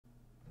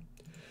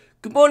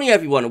Good morning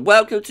everyone and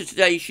welcome to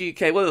today's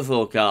UK weather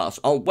forecast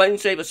on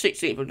Wednesday the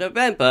 16th of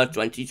November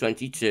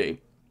 2022.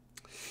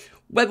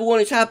 Weather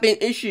warnings have been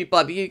issued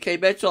by the UK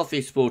Met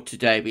Office for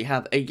today. We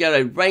have a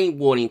yellow rain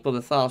warning for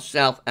the far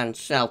south and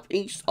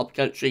southeast of the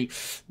country,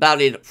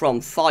 valid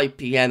from 5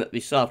 PM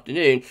this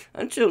afternoon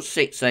until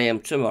 6 AM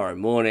tomorrow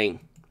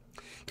morning.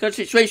 Current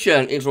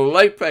situation is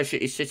low pressure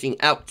is sitting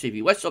out to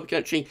the west of the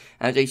country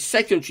and a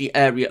secondary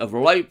area of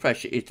low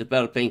pressure is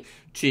developing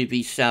to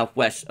the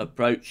southwest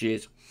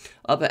approaches.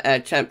 Upper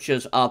air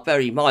temperatures are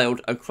very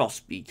mild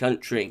across the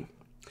country.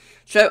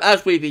 So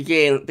as we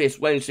begin this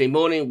Wednesday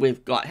morning,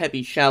 we've got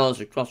heavy showers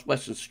across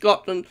western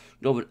Scotland,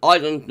 Northern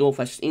Ireland,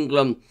 northwest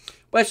England,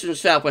 western and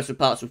southwestern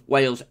parts of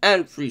Wales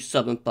and through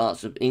southern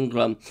parts of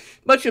England.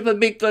 Much of the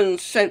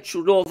Midlands,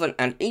 central, northern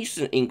and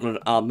eastern England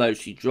are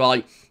mostly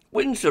dry.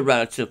 Winds are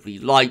relatively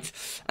light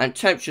and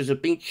temperatures have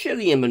been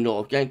chilly in the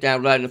north, going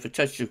down low enough for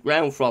touches of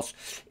ground frost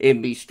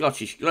in the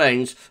Scottish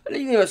glens, and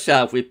even in the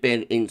south we've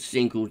been in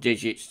single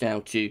digits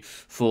down to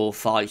 4,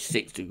 5,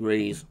 6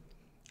 degrees.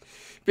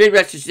 For the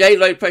rest of today,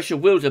 low pressure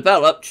will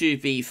develop to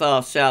the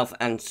far south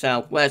and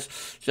southwest,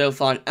 so you'll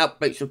find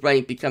outbreaks of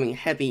rain becoming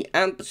heavy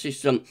and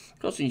persistent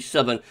across the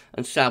southern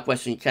and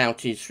southwestern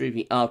counties through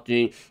the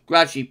afternoon,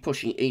 gradually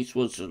pushing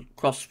eastwards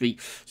across the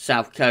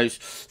south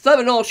coast.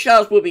 Further north,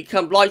 showers will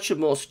become lighter,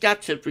 more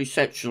scattered through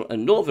central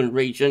and northern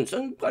regions,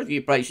 and quite a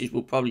few places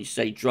will probably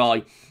stay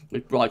dry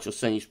with bright or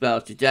sunny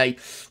spells today.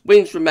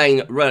 Winds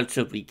remain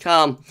relatively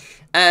calm,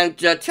 and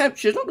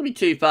temperatures not going to be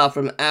too far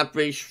from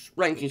average,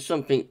 ranging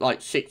something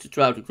like 6 to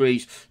 12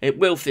 degrees. It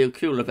will feel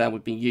cooler than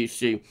we've been used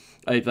to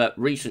over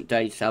recent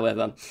days,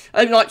 however.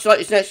 Overnight tonight,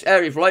 this next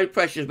area of low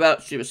pressure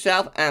develops to the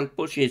south and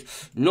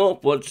pushes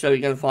northwards, so you're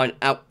going to find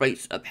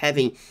outbreaks of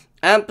heavy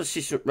and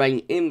persistent rain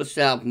in the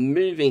south,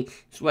 moving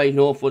its way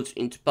northwards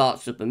into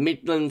parts of the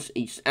Midlands,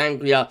 East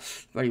Anglia.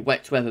 Very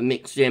wet weather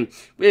mixed in,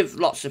 with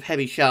lots of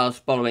heavy showers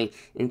following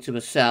into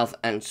the south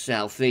and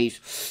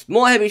southeast.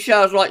 More heavy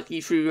showers likely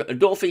through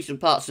northeastern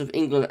parts of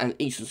England and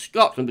eastern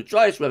Scotland. The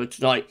driest weather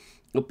tonight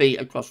will be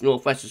across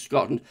northwestern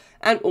Scotland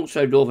and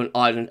also Northern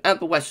Ireland and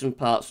the western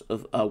parts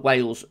of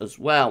Wales as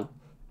well.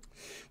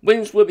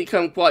 Winds will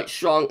become quite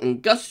strong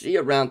and gusty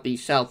around the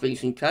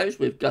southeastern coast,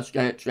 with gusts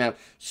going up to around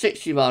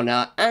 60 miles an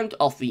hour and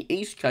off the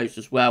east coast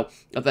as well,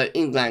 although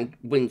inland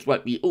winds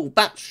won't be all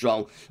that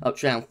strong, up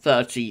to around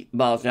 30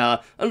 miles an hour,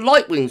 and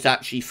light winds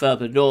actually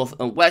further north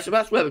and west, and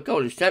that's where the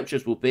coldest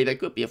temperatures will be. There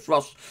could be a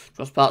frost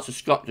across parts of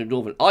Scotland and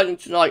Northern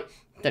Ireland tonight.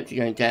 Temperature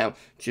going down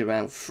to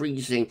around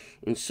freezing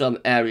in some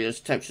areas.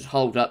 Temperatures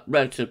hold up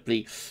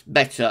relatively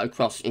better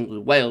across England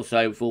and Wales,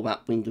 though, with all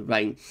that wind and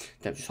rain.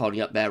 Temperatures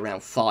holding up there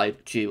around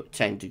 5 to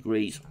 10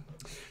 degrees.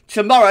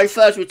 Tomorrow,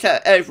 Thursday, we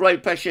take air of low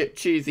pressure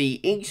to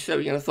the east, so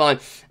we're going to find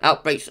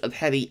outbreaks of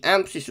heavy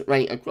and persistent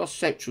rain across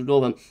central,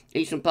 northern,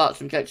 eastern parts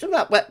of the country. Some of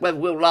that wet weather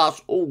will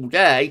last all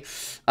day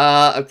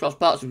across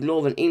parts of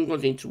northern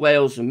England into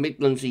Wales and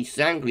Midlands, East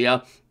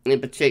Anglia in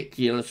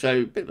particular, so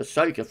a bit of a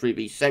soaker through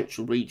these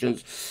central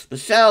regions. The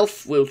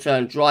south will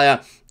turn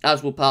drier,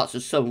 as will parts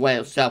of southern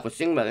Wales,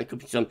 southwest England. There could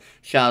be some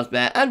showers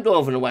there, and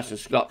northern and western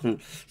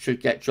Scotland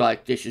should get dry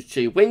conditions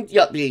too. Windy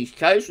up the east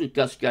coast, with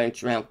gusts going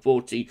to around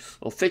 40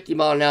 or 50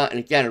 miles an hour, and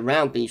again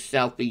around the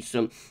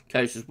southeastern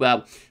coast as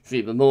well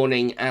through the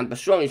morning. And the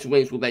strongest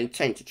winds will then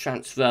tend to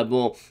transfer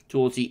more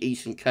towards the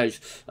eastern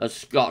coast of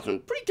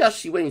Scotland. Pretty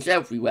gusty winds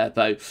everywhere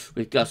though,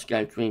 with gusts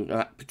going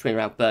between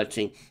around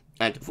 13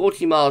 and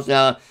 40 miles an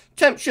hour.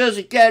 Temperatures,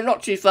 again,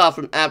 not too far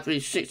from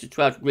average, 6 to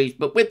 12 degrees,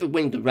 but with the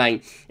wind and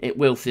rain, it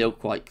will feel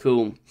quite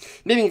cool.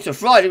 Moving into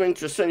Friday, we're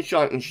into a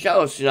sunshine and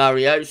shower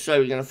scenario, so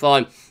we're going to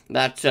find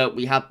that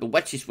we have the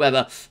wettest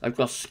weather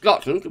across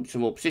Scotland. Could be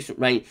some more persistent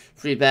rain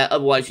through there,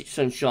 otherwise it's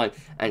sunshine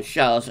and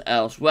showers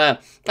elsewhere.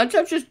 And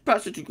temperatures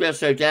perhaps a degree or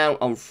so down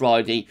on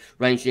Friday,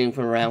 ranging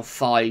from around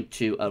 5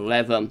 to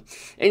 11.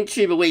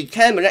 Into the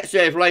weekend, the next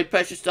area of low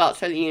pressure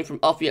starts heading in from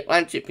off the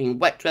Atlantic, bringing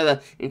wet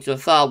weather into the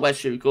far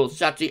west, we record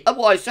Saturday.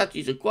 Otherwise,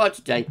 Saturday's a quiet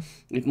today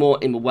with more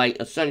in the way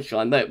of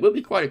sunshine, though it will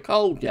be quite a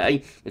cold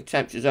day. The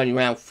temperature's only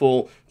around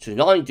 4 to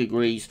 9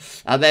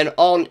 degrees, and then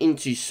on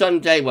into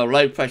Sunday, where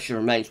low pressure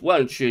remains well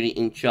and truly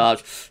in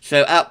charge,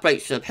 so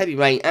outbreaks of heavy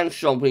rain and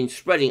strong winds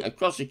spreading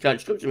across the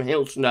country. Comes some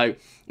hill snow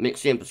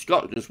mixed in for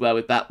Scotland as well,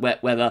 with that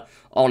wet weather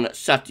on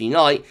Saturday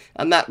night,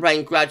 and that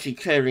rain gradually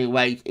clearing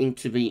away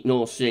into the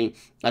North Sea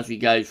as we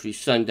go through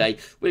Sunday,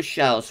 with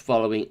showers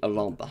following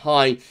along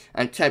behind,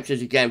 and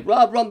temperatures again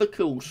rather on the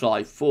cool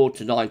side, 4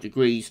 to 9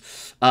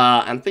 degrees,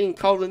 and being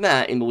colder than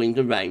that in the wind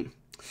and rain.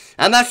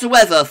 And that's the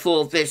weather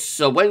for this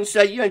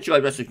Wednesday. You enjoy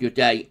the rest of your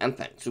day, and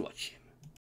thanks for watching.